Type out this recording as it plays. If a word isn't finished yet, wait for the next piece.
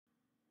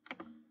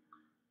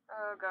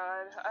Oh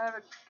god, I have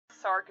a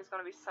Tstark is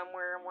gonna be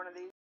somewhere in one of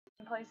these.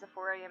 He plays the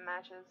 4 AM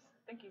matches.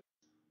 I think he's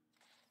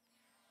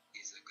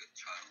a good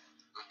child.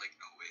 I'm like,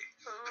 no way.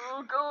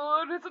 Oh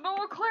god, it's an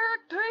all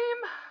cleric team!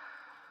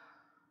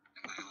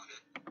 Am I on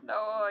it?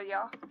 No,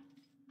 yeah.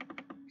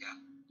 Yeah?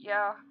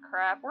 Yeah,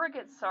 crap. We're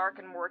against Tstark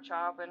and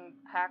Warchop and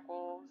Pack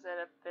Wolves and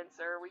a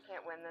Fencer. We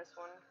can't win this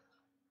one.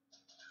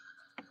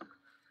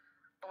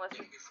 Unless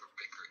we...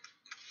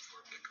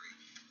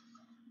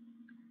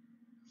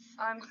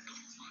 What the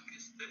fuck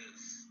is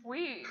this?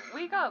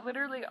 We got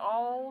literally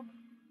all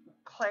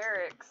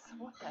clerics.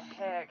 What the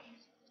heck?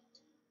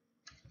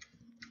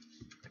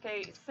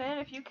 Okay, Sin,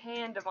 if you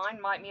can, Divine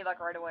Might me like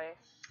right away.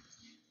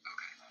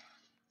 Okay.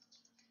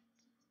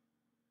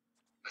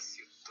 Let's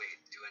see.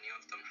 Wait, do any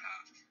of them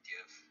have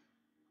give?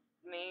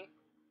 Me?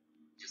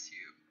 Just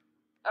you.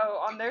 Oh,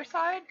 on their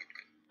side?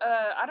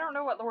 I don't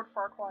know what Lord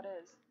Farquaad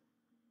is.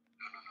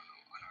 No.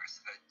 On our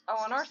side. Oh,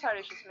 on our side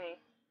it's just me.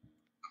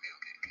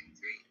 Okay.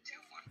 3, 2,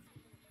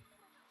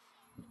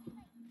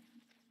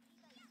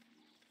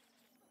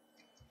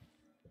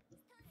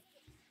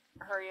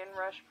 1. Hurry and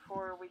rush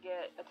before we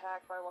get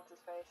attacked by what's his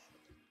face.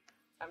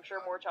 I'm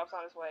sure Warchop's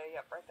on his way.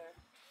 Yep, right there.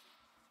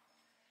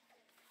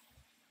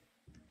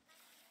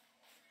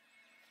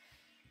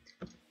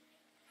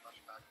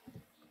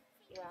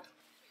 Yeah,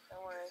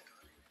 don't worry.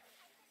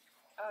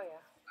 Oh yeah.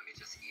 Let me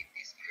just eat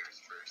these pears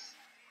first.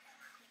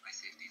 My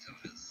safety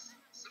zone is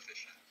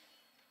sufficient.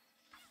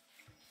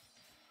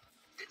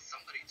 Did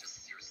somebody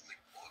just seriously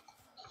walk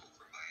all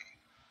over my...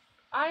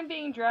 I'm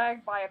being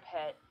dragged by a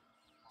pet.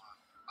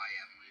 I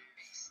am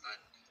being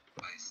stunned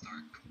by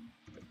Tstark.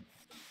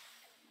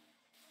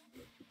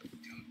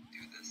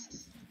 Do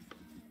this.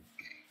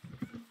 Okay.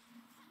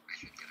 I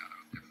should get out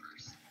of there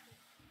first.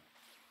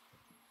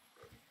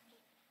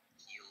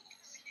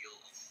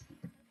 Heals.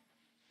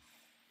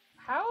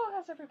 How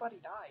has everybody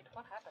died?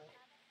 What happened?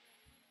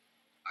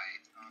 I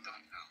don't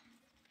know.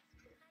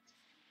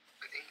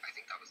 I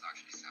think that was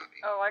actually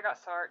Savvy. Oh, I got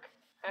Tstark.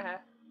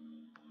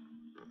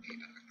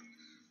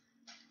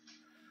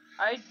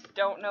 I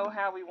don't know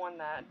how we won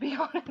that, to be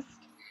honest. Can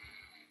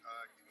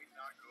we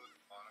not go to the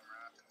bottom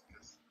raft?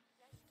 Because,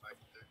 like,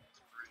 the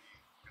debris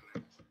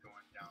gonna keep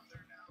going down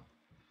there now.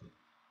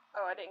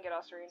 Oh, I didn't get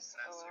Austrian. Is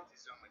that Oh, well.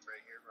 safety zone, like, right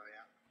here, where I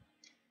am?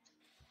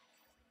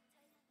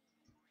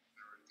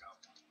 There we go.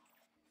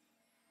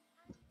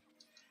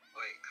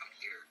 Wait, come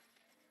here.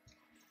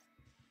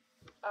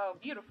 Oh,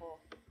 beautiful.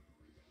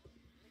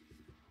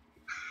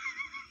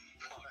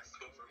 Walks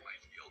over my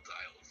heal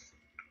tiles.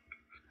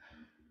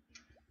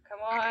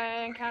 Come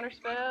on,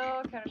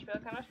 counterspell.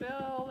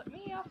 Let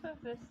me off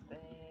of this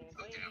thing,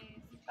 please.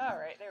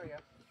 Alright, there we go.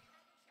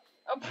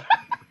 Oh,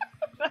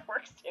 that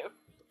works too.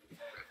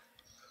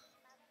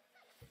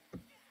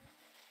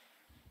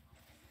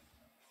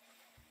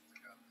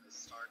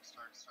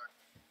 Tstark.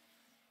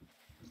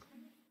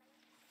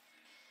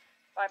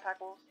 Bye, Pack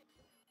Wolves.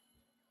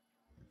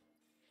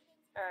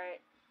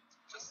 Alright.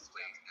 Just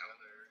wait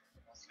together.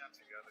 I'll snap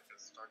together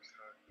because Tstark's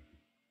hard.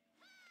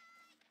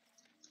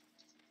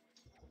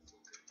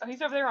 Oh,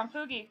 he's over there on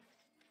Fugi.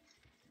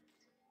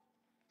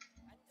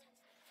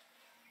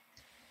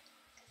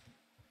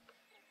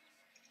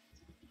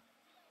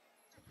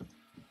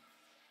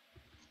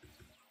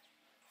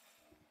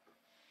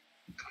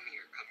 Come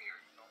here.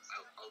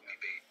 I'll be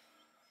bait.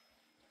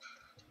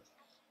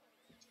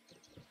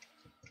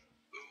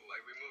 Ooh, I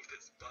removed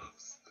his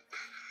buffs.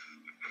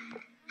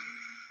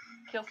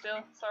 Kill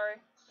still, sorry.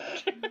 I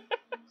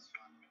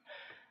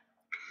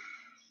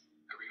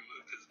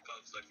removed his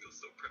buffs, I feel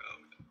so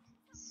proud.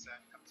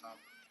 Set up top.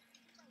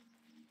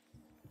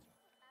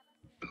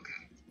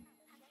 Okay.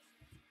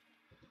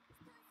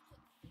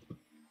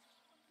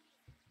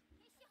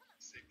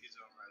 Safety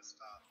zone right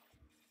stop.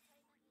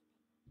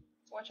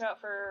 Watch out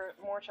for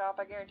more chop,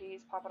 I guarantee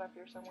he's popping up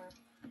here somewhere.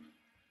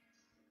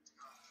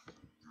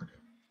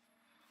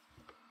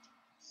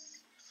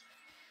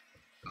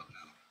 Oh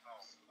no.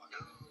 Oh, fuck. No.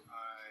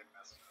 I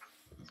messed up.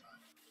 Sorry.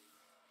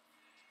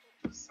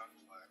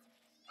 Sunflag.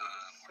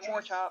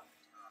 More chop.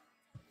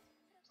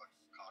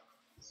 Fucking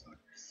cockroach.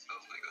 Suckers. Oh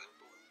my god.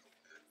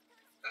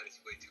 That is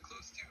way too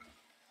close to.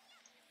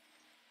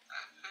 I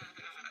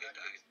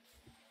died.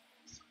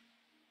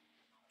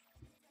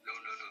 No.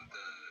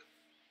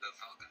 The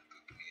falcon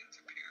pooped me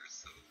into pears,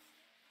 so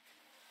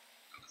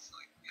I was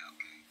like, yeah,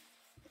 okay.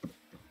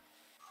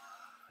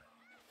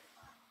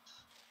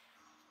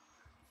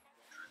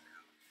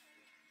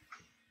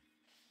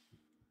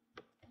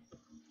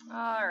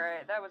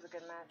 Alright, that was a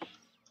good match.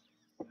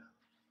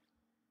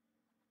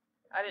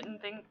 I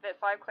didn't think that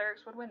 5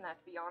 clerics would win that,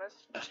 to be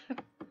honest.